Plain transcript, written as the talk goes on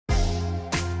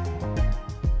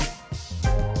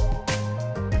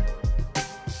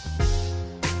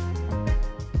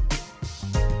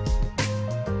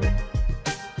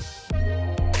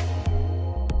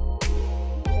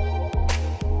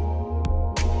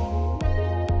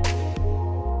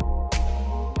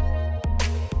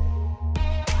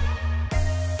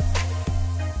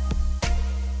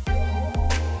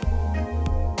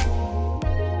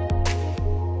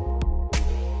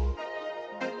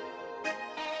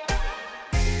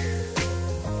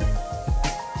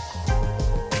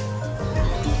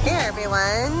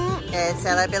everyone, it's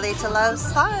Ella Billy to Love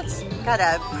Slots. Got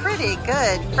a pretty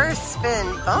good first spin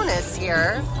bonus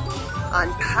here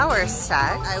on Power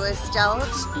Stack. I was dealt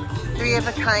 3 of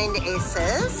a kind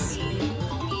aces,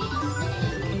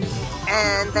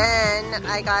 and then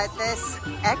I got this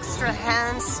extra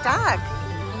hand stack.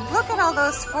 Look at all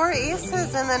those 4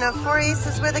 aces and then a 4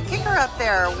 aces with a kicker up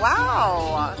there.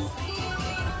 Wow.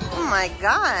 Oh my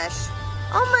gosh.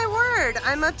 Oh my word,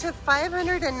 I'm up to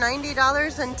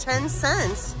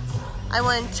 $590.10. I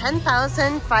won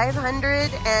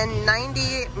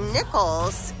 10,590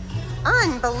 nickels.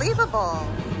 Unbelievable.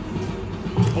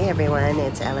 Hey everyone,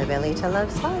 it's Ella Billy to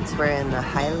Love Slots. We're in the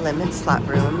high limit slot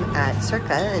room at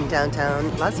Circa in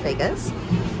downtown Las Vegas.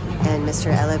 And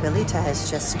Mr. Ella Bilita has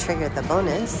just triggered the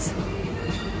bonus.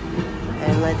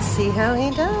 And let's see how he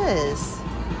does.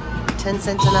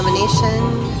 10-cent denomination,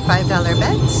 $5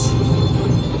 bets.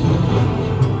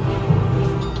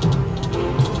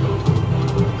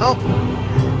 Oh,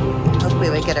 hope we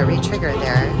would get a retrigger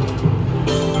there.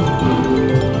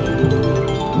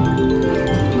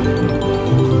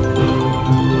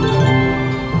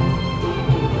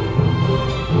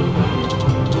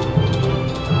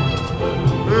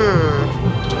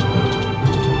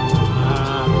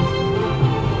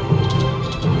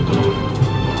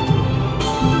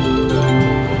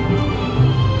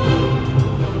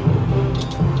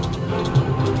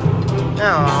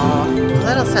 Oh, a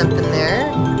little something there.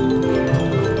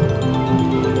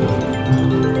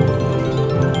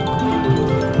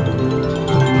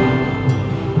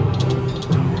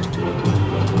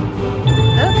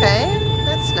 Okay,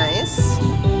 that's nice.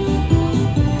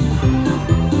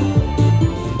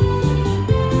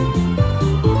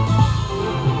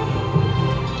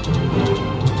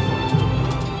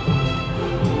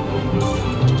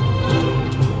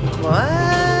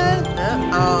 What?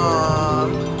 Oh.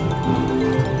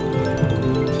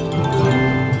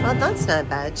 Well, that's not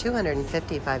bad.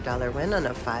 $255 win on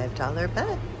a $5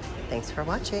 bet. Thanks for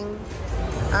watching.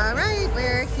 All right,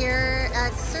 we're here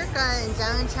at Circa in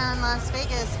downtown Las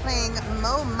Vegas playing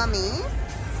Mo Mummy.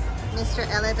 Mr.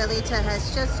 Ella Belita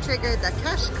has just triggered the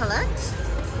cash collect.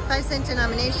 5-cent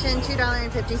denomination,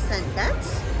 $2.50 bet.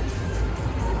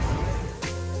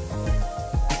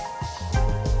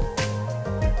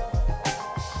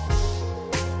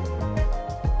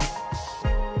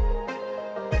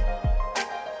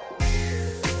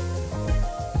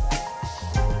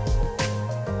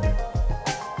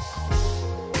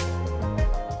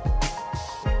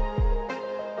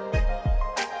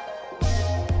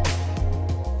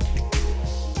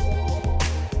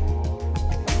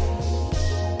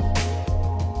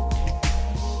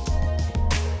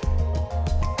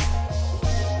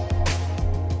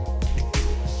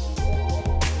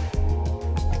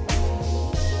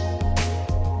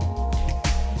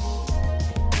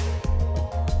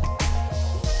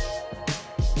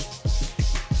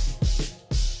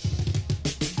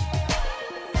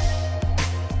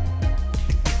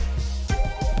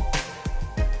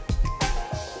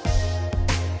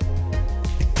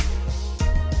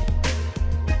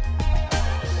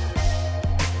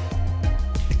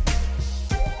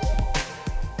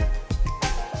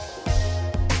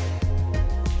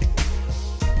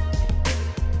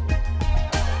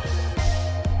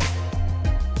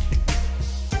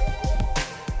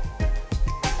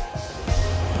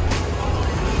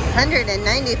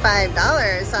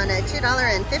 $195 on a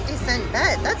 $2.50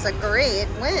 bet. That's a great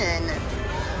win.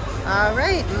 All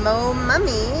right, Mo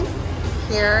Mummy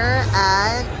here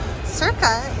at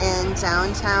Circa in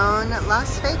downtown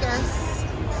Las Vegas.